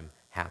time,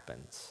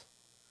 happens.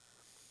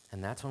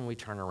 And that's when we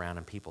turn around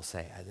and people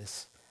say,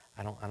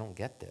 I don't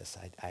get this.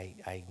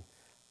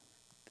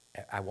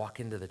 I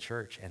walk into the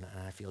church and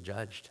I feel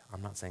judged.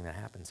 I'm not saying that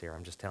happens here.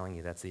 I'm just telling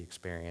you that's the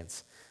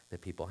experience that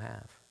people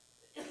have.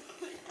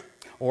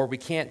 Or we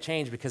can't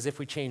change because if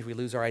we change, we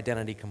lose our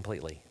identity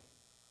completely.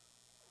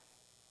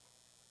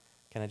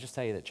 Can I just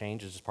tell you that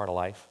change is just part of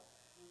life?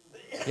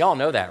 Y'all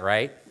know that,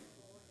 right?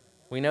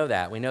 We know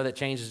that. We know that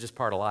change is just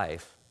part of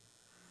life.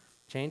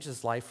 Change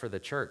is life for the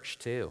church,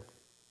 too.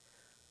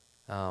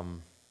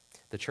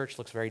 The church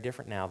looks very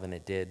different now than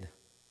it did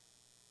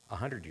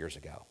 100 years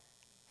ago,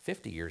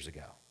 50 years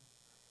ago.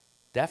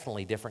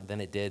 Definitely different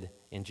than it did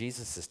in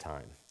Jesus'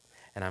 time.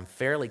 And I'm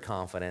fairly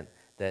confident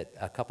that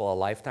a couple of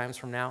lifetimes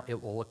from now,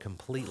 it will look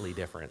completely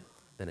different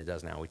than it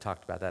does now. We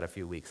talked about that a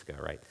few weeks ago,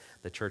 right?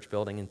 The church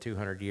building in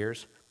 200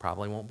 years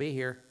probably won't be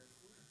here.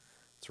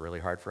 It's really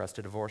hard for us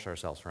to divorce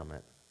ourselves from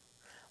it.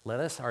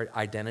 Let our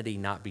identity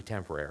not be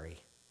temporary.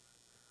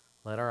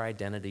 Let our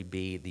identity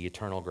be the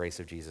eternal grace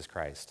of Jesus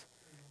Christ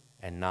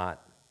and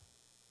not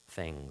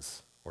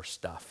things or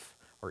stuff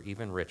or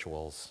even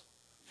rituals.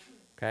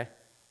 Okay?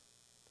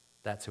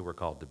 That's who we're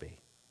called to be.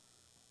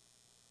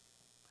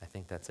 I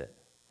think that's it.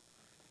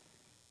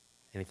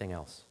 Anything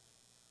else?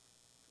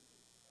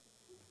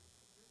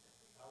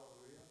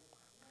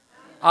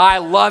 I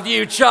love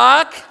you,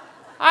 Chuck.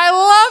 I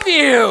love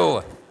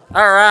you.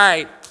 All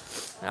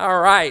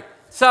right.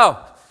 So,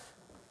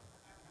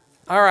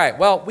 all right.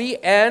 Well, we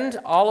end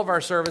all of our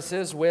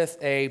services with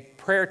a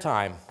prayer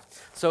time.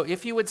 So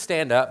if you would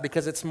stand up,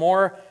 because it's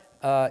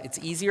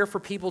easier for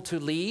people to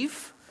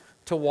leave,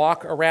 to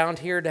walk around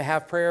here to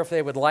have prayer if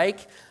they would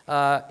like.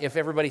 If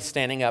everybody's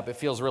standing up, it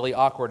feels really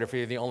awkward if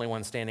you're the only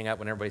one standing up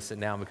when everybody's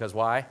sitting down. Because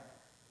why?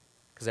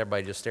 Because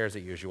everybody just stares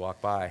at you as you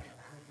walk by.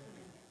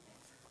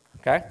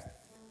 Okay?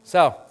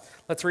 So,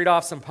 let's read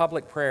off some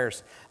public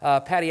prayers.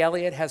 Patty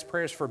Elliott has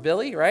prayers for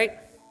Billy, right?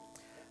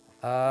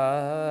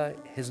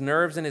 His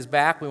nerves in his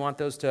back, we want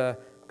those to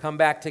come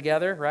back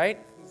together, right?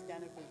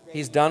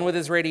 He's done with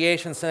his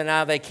radiation, so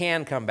now they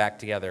can come back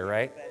together,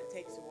 right? But it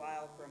takes a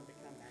while for him to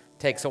come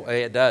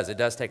back. It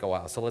does take a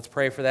while. So let's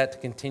pray for that to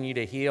continue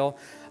to heal.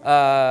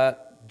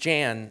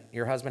 Jan,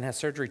 your husband has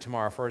surgery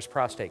tomorrow for his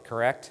prostate,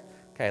 correct?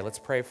 Okay, let's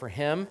pray for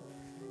him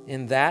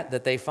in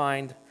that they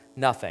find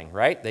nothing,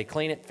 right? They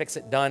clean it, fix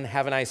it, done,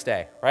 have a nice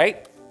day,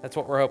 right? That's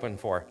what we're hoping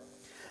for.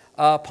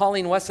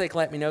 Pauline Westlake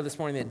let me know this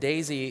morning that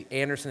Daisy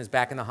Anderson is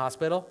back in the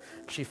hospital.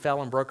 She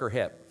fell and broke her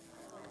hip.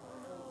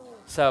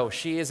 So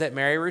she is at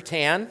Mary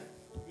Rutan.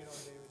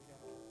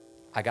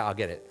 I'll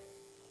get it.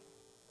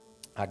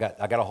 I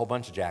got a whole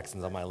bunch of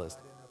Jacksons on my list.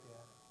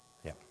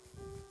 Yeah.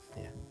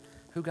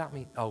 Who got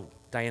me? Oh,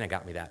 Diana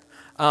got me that.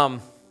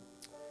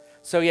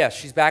 So yes,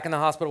 she's back in the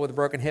hospital with a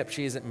broken hip.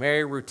 She's at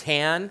Mary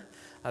Rutan.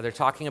 They're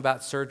talking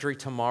about surgery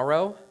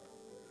tomorrow.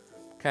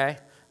 Okay.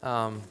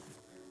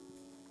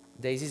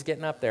 Daisy's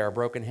getting up there. A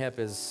broken hip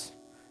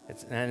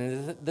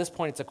and at this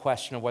point, it's a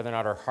question of whether or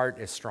not her heart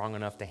is strong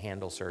enough to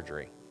handle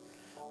surgery.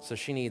 So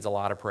she needs a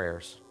lot of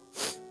prayers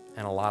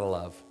and a lot of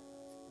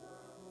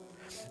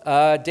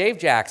love. Dave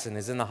Jackson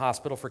is in the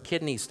hospital for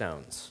kidney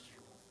stones.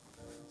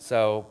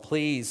 So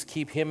please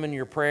keep him in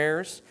your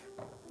prayers.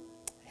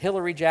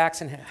 Hillary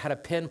Jackson had a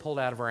pin pulled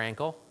out of her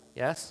ankle.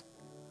 Yes?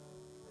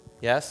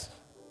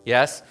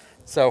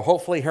 So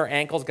hopefully her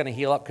ankle's going to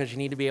heal up because you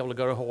need to be able to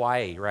go to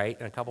Hawaii, right,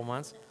 in a couple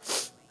months?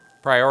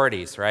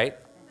 Priorities, right?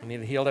 You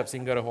need it healed up so you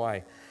can go to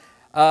Hawaii.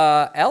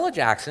 Ella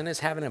Jackson is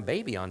having a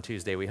baby on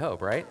Tuesday, we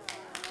hope, right?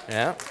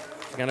 Yeah,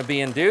 it's going to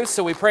be induced.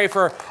 So we pray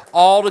for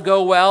all to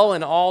go well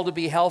and all to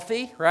be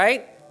healthy,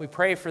 right? We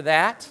pray for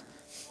that.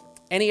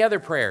 Any other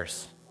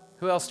prayers?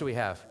 Who else do we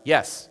have?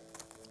 Yes.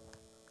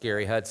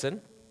 Gary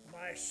Hudson.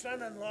 My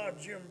son-in-law,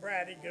 Jim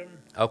Bradigan,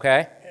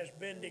 Okay. has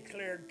been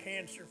declared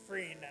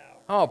cancer-free now.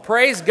 Oh,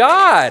 praise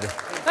God.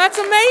 That's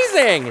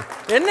amazing,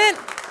 isn't it?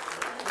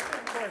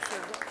 Of course,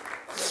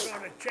 they're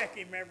going to check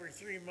him every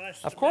 3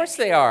 months. Of course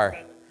they are.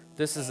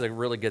 This is a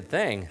really good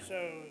thing.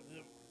 So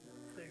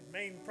the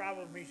main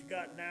problem he's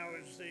got now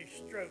is the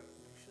stroke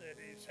that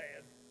he's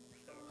had.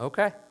 So.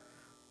 Okay.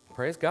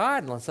 Praise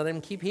God. Let's let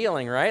him keep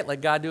healing, right?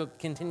 Let God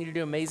continue to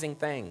do amazing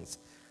things.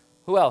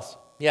 Who else?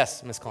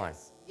 Yes, Miss Klein.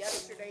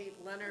 Yesterday,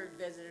 Leonard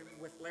visited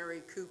with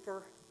Larry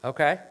Cooper.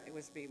 Okay. It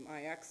was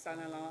my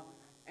ex-son-in-law,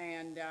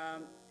 and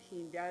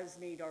he does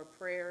need our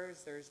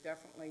prayers. There's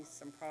definitely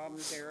some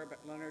problems there, but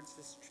Leonard's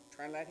just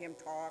trying to let him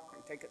talk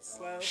and take it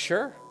slow.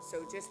 Sure.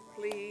 So just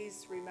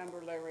please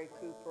remember Larry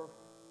Cooper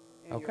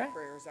in Okay. your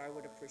prayers. I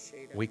would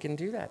appreciate it. We can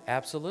do that.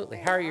 Absolutely.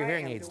 And How are your I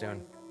hearing am aids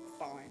doing?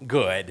 Fine.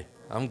 Good.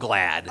 I'm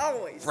glad.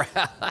 Always.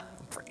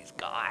 Praise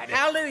God.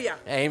 Hallelujah.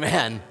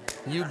 Amen.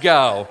 You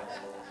go.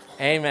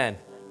 Amen.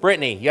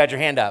 Brittany, you had your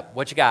hand up.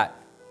 What you got?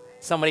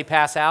 Somebody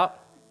pass out?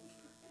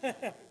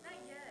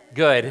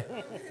 Good.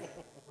 Really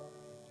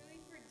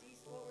for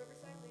DC, well,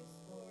 Riverside leaves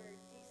for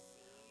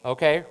DC.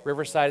 Okay,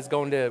 Riverside is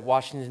going to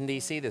Washington,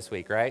 D.C. this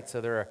week, right?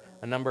 So there are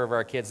a number of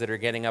our kids that are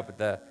getting up at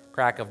the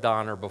crack of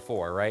dawn or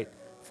before, right?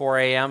 4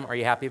 a.m. Are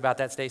you happy about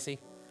that, Stacy?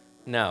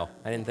 No,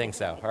 I didn't think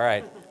so. All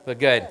right, but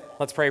good.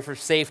 Let's pray for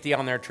safety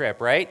on their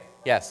trip, right?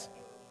 Yes.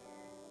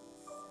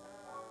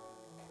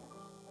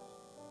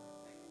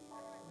 My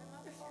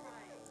mother's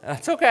crying.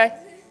 That's okay.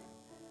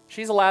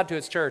 She's allowed to.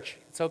 It's church.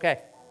 It's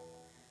okay.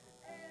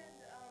 And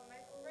my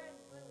friend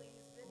Lily,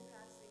 who's been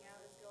passing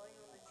out, is going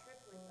on the trip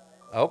with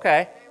us.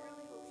 Okay. And I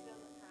really hope she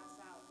doesn't pass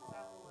out, because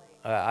that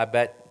will, like, I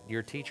bet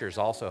your teachers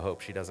also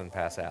hope she doesn't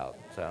pass out.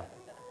 So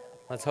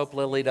let's hope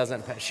Lily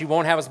doesn't. She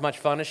won't have as much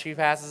fun as she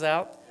passes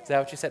out. Is that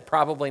what you said?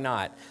 Probably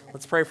not.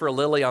 Let's pray for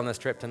Lily on this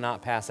trip to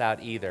not pass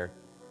out either.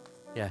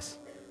 Yes.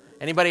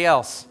 Anybody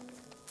else?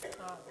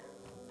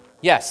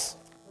 Yes.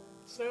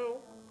 So,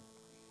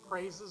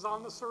 praises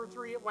on the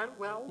surgery. It went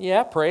well.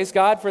 Yeah, praise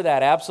God for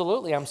that.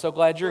 Absolutely. I'm so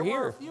glad you're There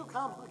were a here. few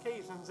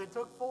complications. It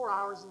took 4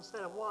 hours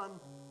instead of 1.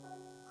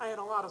 I had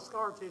a lot of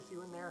scar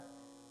tissue in there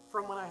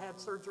from when I had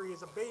surgery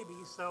as a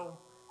baby, so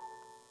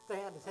they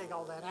had to take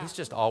all that out. He's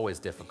just always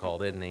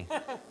difficult, isn't he?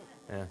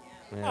 Yeah.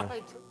 Yeah.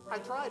 I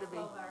try to be.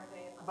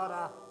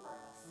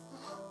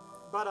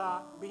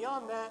 But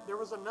beyond that, there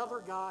was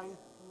another guy,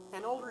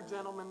 an older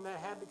gentleman that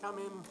had to come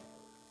in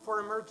for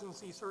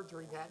emergency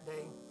surgery that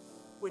day,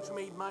 which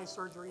made my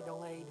surgery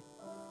delayed.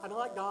 I'd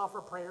like to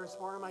offer prayers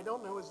for him. I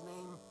don't know his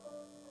name,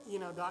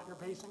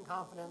 doctor-patient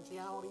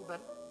confidentiality,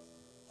 but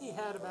he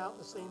had about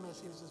the same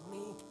issues as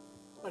me,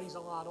 but he's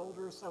a lot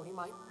older, so he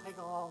might take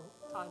a long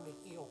time to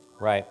heal.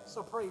 Right.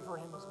 So pray for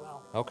him as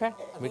well. Okay.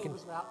 I We think can. it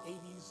was about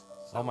 80s.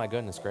 So. Oh my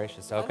goodness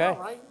gracious. I know, Okay.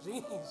 right?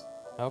 Jeez.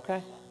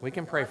 Okay. We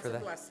can pray God's for a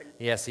that. blessing.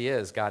 Yes, He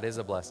is. God is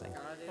a blessing.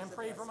 God is And a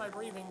pray for blessing. my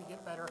breathing to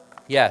get better.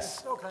 It's Yes.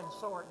 still kind of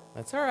sore,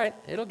 That's all right.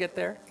 It'll get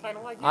there. kind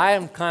of like you. I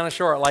am kind of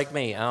short like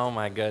me. Oh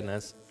my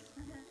goodness.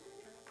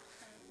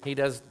 He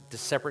does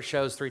separate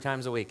shows 3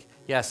 times a week.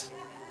 Yes.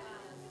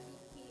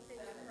 Keith in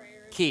the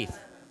prayers. Keith.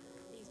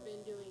 He's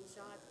been doing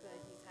shots, but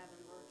he's having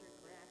allergic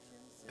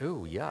reactions. So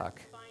Ooh, yuck.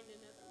 find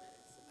another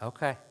medicine.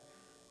 Okay.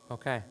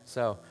 Okay.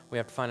 So we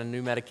have to find a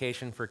new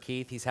medication for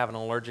Keith. He's having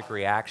an allergic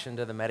reaction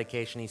to the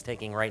medication he's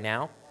taking right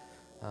now.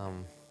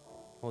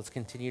 Let's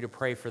continue to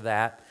pray for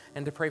that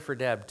and to pray for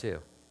Deb too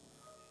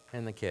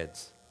and the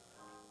kids.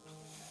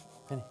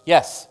 And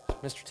yes,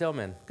 Mr.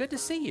 Tillman. Good to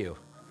see you.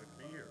 Good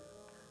to be here.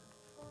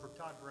 For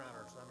Todd Brown,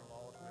 our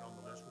son-in-law, has been on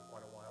the list for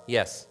quite a while.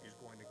 Yes. He's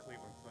going to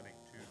Cleveland Clinic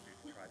Tuesday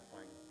to try to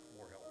find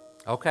more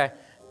help. Okay.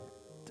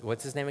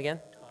 What's his name again?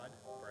 Todd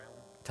Brown.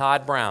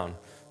 Todd Brown.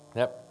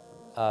 Yep.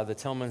 The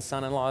Tillman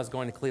son-in-law is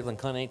going to Cleveland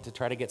Clinic to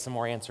try to get some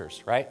more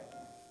answers, right?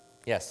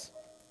 Yes.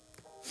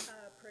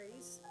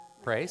 Praise.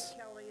 Praise.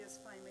 Kelly is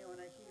finally on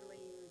a healing.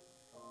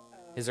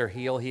 Is there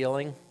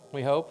healing,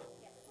 we hope?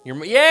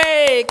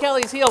 Yay!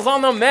 Kelly's heels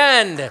on the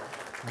mend.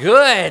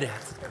 Good.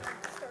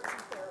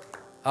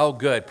 Oh,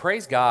 good.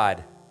 Praise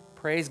God.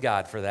 Praise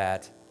God for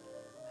that.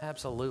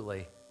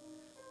 Absolutely.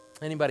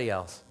 Anybody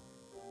else?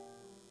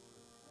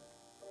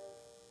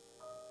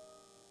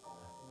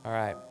 All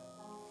right.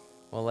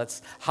 Well,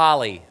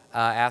 Holly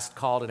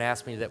called and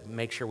asked me to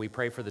make sure we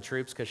pray for the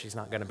troops because she's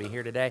not going to be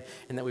here today,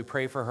 and that we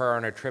pray for her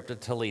on her trip to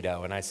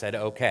Toledo. And I said,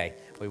 okay,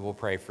 we will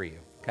pray for you.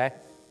 Okay?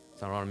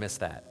 So I don't want to miss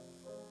that.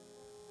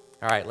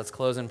 All right, let's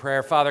close in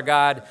prayer. Father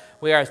God,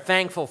 we are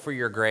thankful for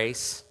your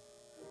grace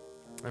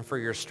and for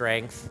your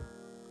strength.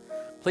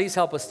 Please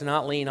help us to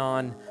not lean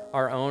on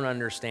our own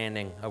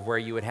understanding of where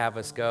you would have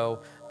us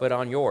go, but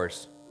on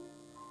yours.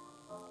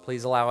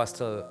 Please allow us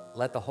to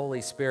let the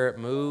Holy Spirit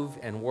move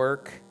and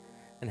work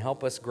and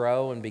help us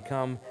grow and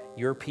become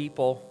your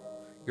people,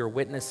 your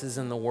witnesses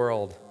in the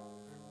world,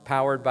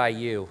 powered by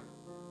you.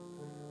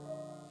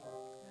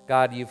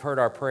 God, you've heard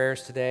our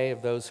prayers today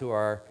of those who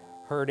are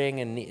hurting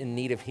and in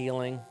need of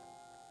healing.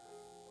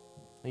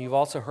 And you've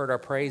also heard our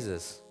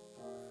praises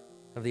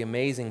of the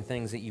amazing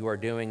things that you are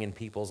doing in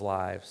people's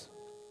lives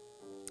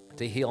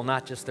to heal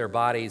not just their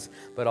bodies,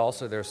 but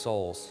also their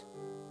souls.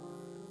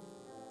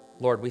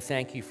 Lord, we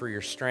thank you for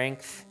your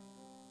strength.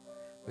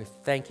 We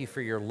thank you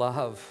for your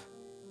love.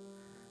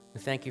 We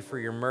thank you for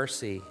your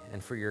mercy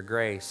and for your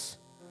grace.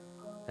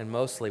 And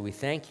mostly, we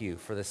thank you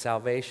for the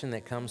salvation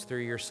that comes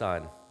through your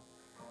Son.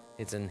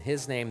 It's in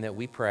his name that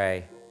we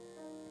pray.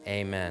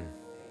 Amen.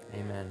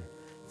 Amen.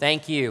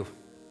 Thank you.